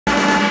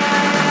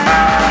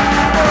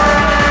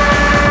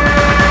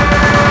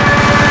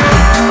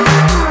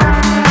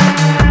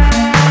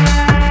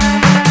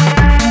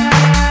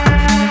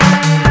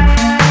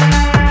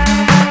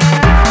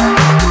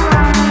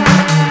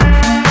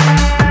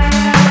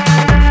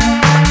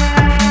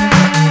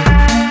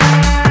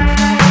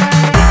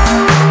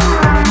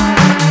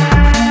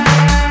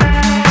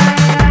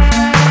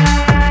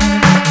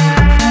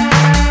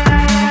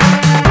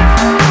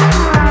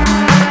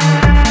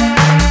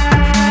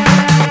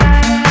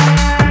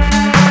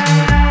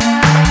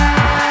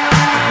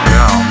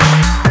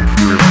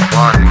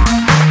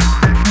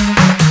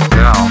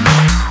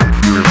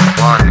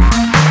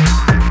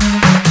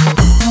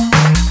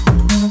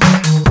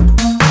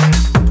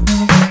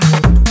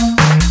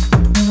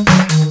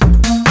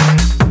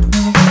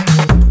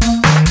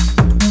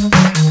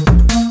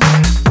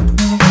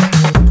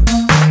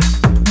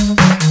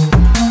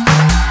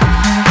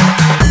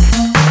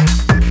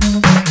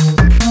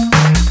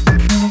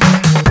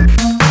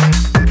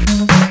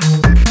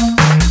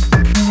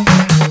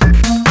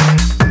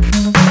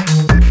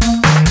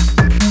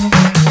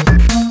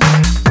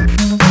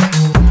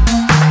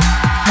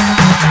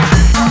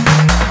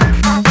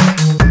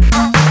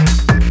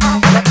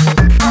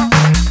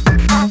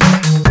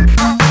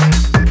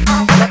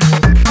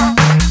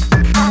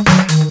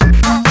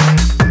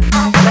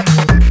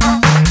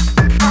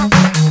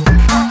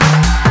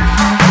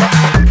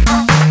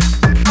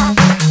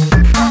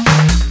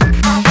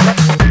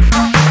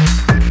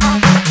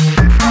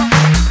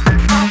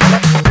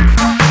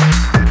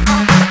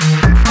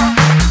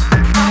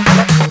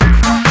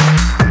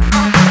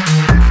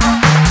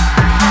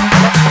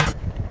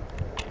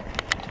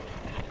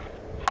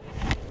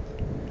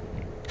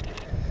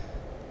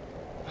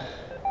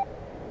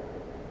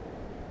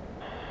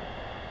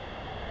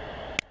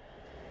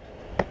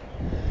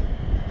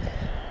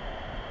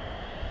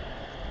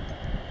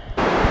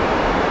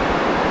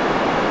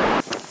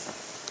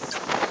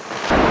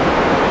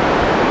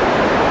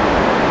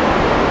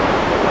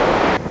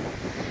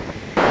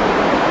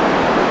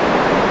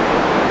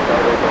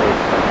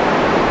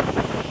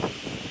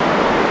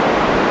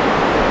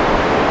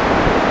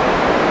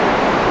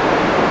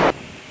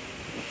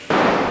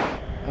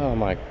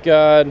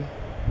God.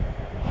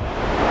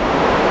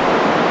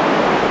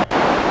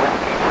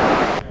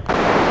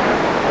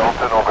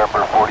 Delta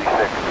November 46.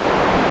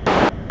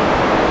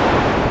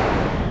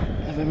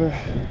 November.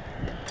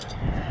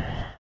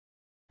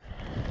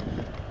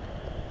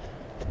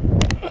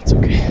 That's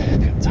okay.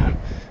 Good time.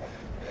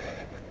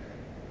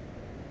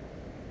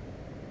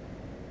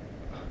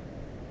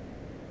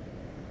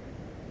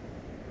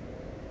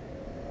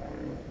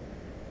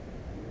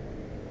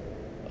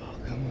 Oh,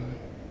 come on.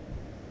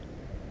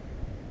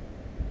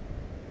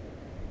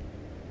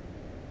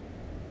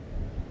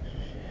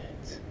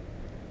 Shit.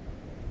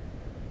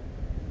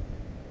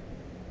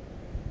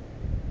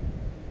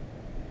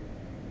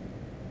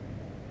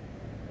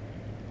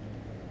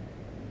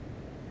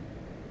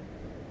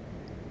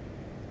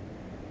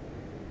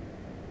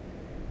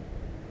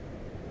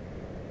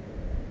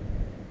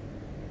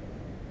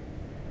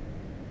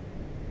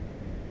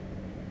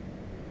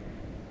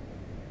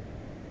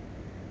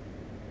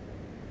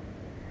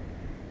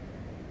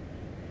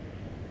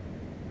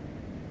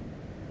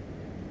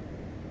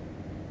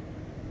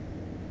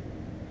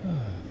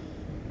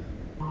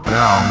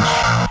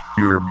 Bounce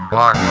your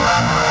body.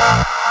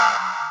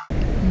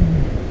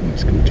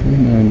 Let's go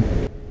 29.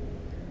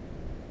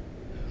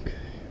 Okay.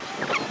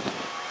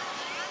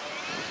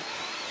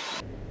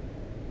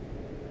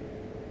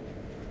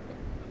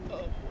 Oh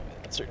boy,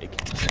 that's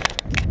ridiculous.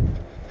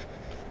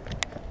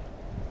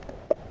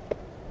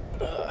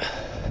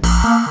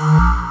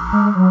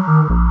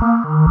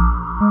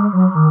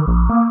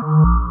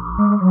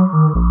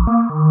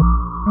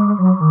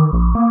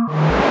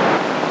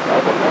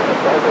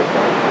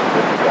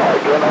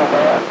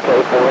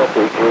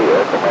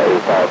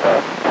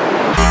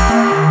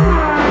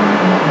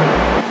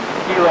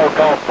 Kilo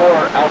Golf 4,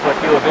 Alpha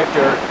Kilo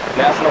Victor,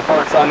 National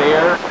Parks on the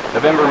air,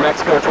 November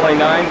Mexico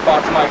 29,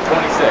 Fox Mike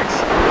 26.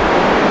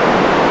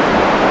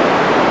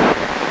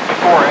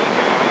 4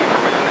 AKV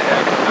from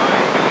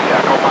X9B,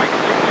 Echo Mike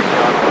 66,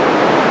 John.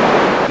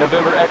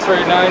 November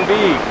X-ray 9B,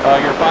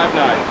 you're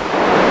 5'9".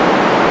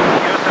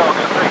 QSL,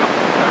 good signal.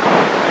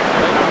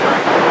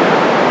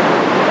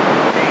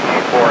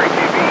 AG4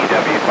 AKV,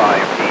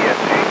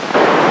 W5TFG.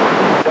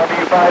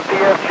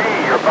 W5TFG,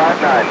 you're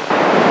 5'9".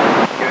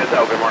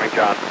 QSL, good morning,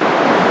 John.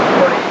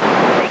 40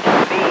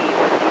 AKV,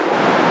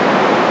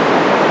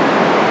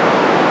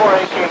 4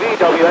 AKV,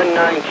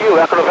 WN9Q,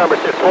 Echo November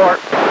 64.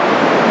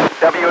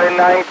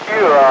 WN9Q,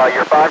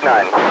 you're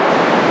 5'9".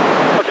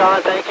 Well,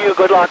 John, thank you.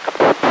 Good luck.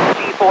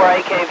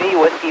 G4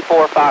 AKV, Whiskey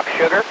 4 Fox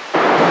Sugar.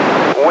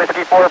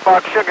 Whiskey 4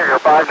 Fox Sugar, you're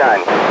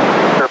 5'9".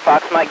 For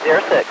Fox Mike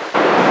 06.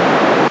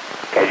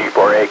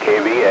 KG4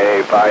 AKV,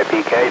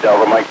 AA5PK,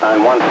 Delta Mike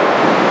 91.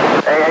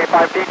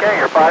 AA5PK,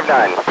 you're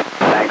 5'9".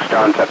 Thanks,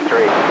 John,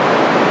 73.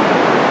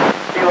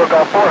 Kilo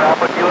Golf 4,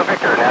 Alpha Kilo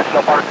Victor,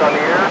 National Parks on the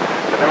air,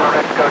 November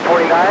Mexico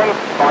 29,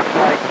 Fox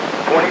Mike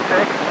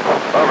 26,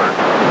 over.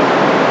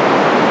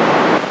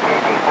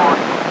 KG4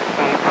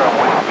 from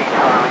Whiskey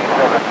Charlie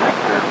 7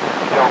 Victor,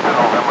 Delta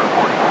November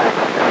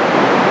 46.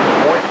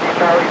 Whiskey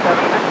Charlie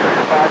 7 Victor,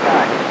 you're 5'9".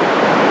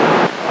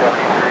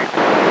 73.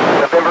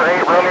 November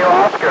 8, Romeo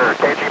Oscar,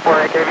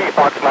 KG4 AKV,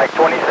 Fox Mike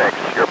 26,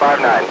 you're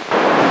 5'9".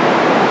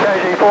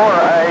 KG4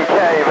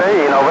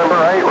 AKV, November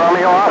 8,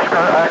 Romeo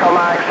Oscar, Echo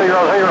Mike 00,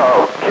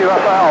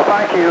 QSL,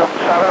 thank you,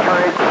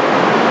 73.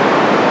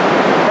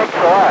 Thanks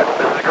a lot,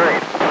 this is great.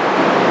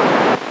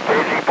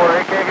 KG4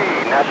 AKV,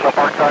 National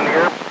Parks on the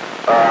air,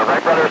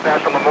 Wright Brothers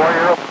National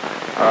Memorial,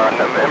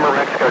 November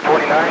Mexico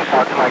 29,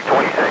 Fox Mike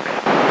 26.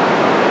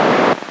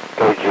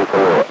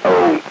 KG4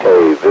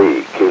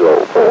 AKV,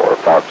 Kilo 4,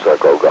 Fox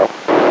Echo, go.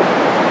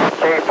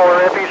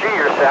 K4 FPG,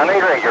 you're sounding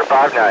great, you're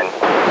 5'9".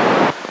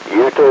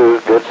 You too,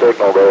 good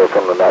signal there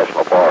from the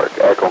National Park,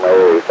 Echo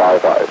Mary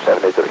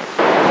 5573.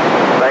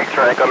 Thanks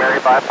for Echo Mary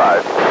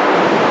 55.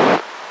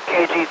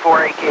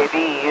 KG4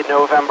 AKV,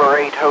 November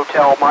 8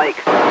 Hotel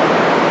Mike.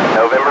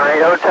 November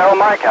 8 Hotel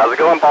Mike, how's it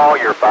going, Paul?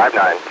 You're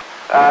 5'9".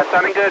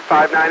 Sounding good.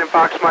 5'9 and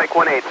Fox Mike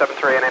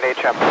 1873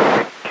 NNHM.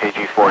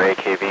 KG4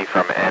 AKV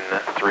from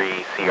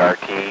N3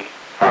 CRT,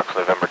 Fox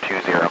November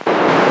 20.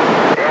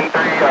 N3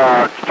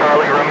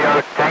 Charlie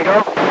Romeo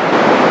Tango?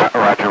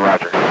 Roger,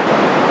 roger.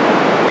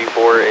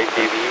 K4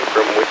 AKV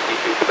from Whiskey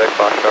 2 Quebec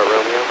Foxtrot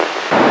Romeo.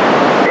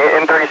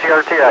 N3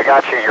 CRT, I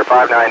got you, you're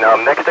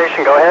 5'9". Next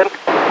station, go ahead.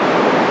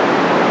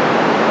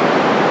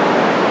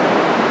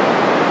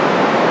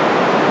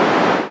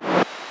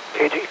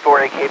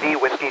 KG4 AKV,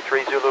 Whiskey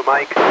 3 Zulu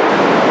Mike.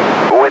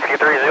 Whiskey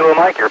 3 Zulu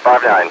Mike, you're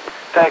 5'9".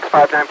 Thanks,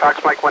 5'9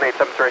 Fox Mike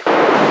 1873.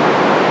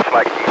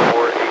 Mike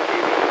K4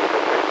 AKV from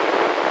Whiskey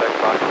 2 Quebec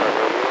Foxtrot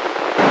Romeo.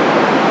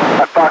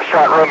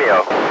 Foxtrot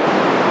Romeo.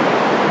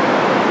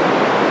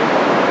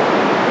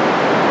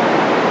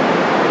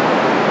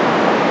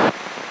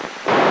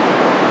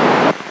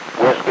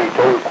 Whiskey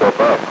 2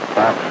 Quebec,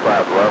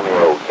 Foxtrot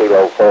Romeo,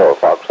 Kilo 4,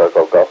 Fox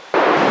Echo, go.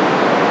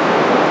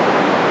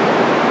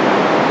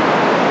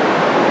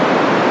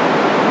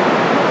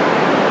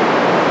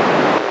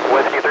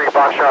 Whiskey 3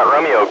 Foxtrot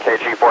Romeo,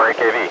 KG4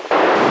 AKV.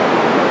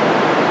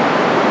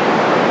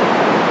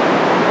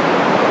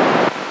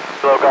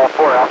 Kilo Golf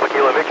 4, Alpha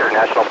Kilo Victor,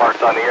 National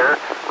Parks on the air,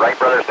 Wright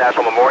Brothers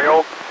National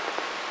Memorial,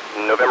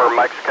 November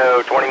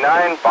Mexico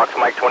 29, Fox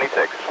Mike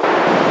 26.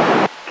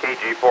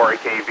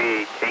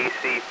 KG4AKV,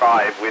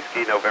 KC5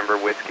 Whiskey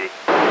November Whiskey.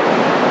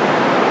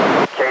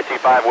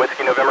 KC5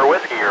 Whiskey November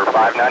Whiskey, you're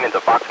 59 into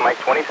Fox Mike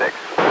 26.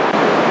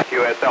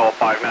 QSL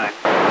 59.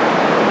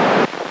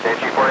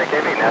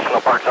 KG4AKV,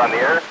 National Parks on the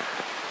air.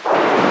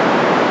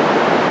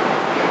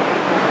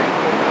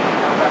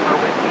 November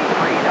Whiskey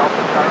 3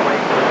 Delta Charlie.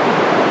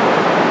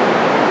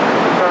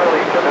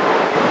 Charlie, November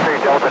Whiskey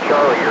 3 Delta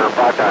Charlie, you're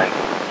 59.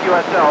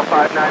 QSL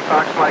 59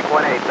 Fox Mike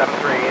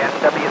 1873 and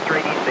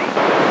W3DC.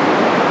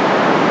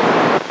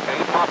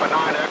 Papa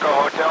 9 Echo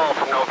Hotel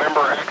from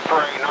November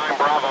X-Ray 9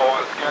 Bravo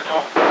on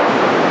schedule.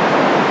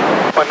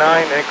 Papa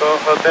 9 Echo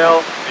Hotel,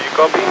 do you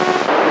copy?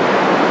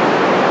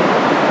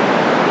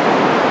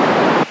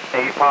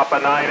 A Papa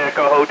 9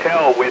 Echo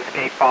Hotel,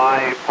 Whiskey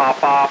 5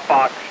 Papa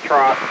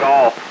Foxtrot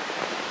Golf.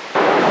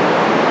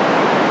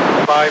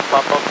 5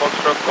 Papa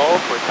Foxtrot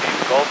Golf, Whiskey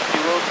Golf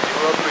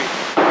 003.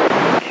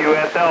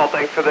 QSL,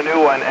 thanks for the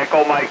new one.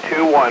 Echo Mike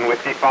 21,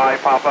 Whiskey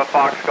 5 Papa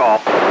Fox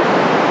Golf.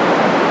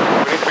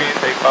 Please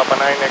say Papa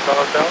 9 Echo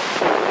Hotel.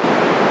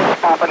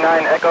 Papa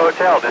 9 Echo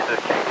Hotel, this is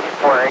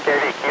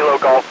KG4AKV, Kilo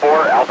Golf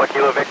 4, Alpha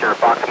Kilo Victor,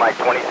 Fox Mike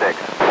 26.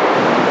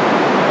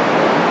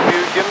 Can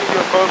you give me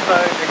your call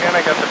sign again?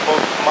 I got the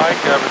Fox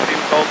Mike, I received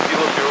Golf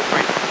Kilo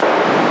 03.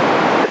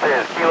 This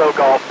is Kilo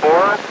Golf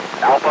 4,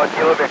 Alpha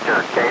Kilo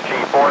Victor,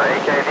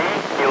 KG4AKV,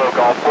 Kilo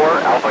Golf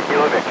 4, Alpha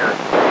Kilo Victor.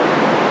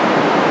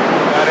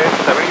 Got it,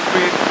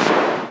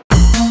 73.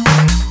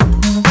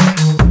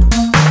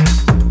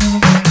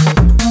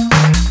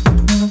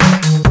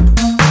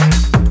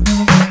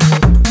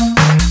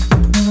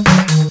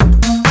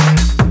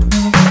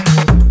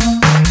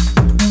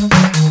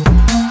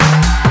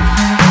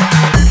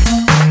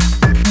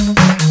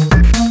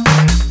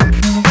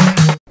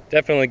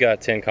 Definitely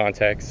got 10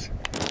 contacts.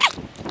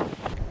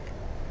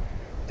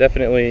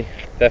 Definitely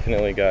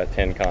got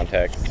 10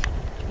 contacts.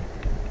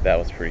 That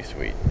was pretty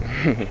sweet.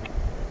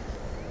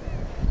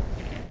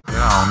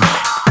 Yeah.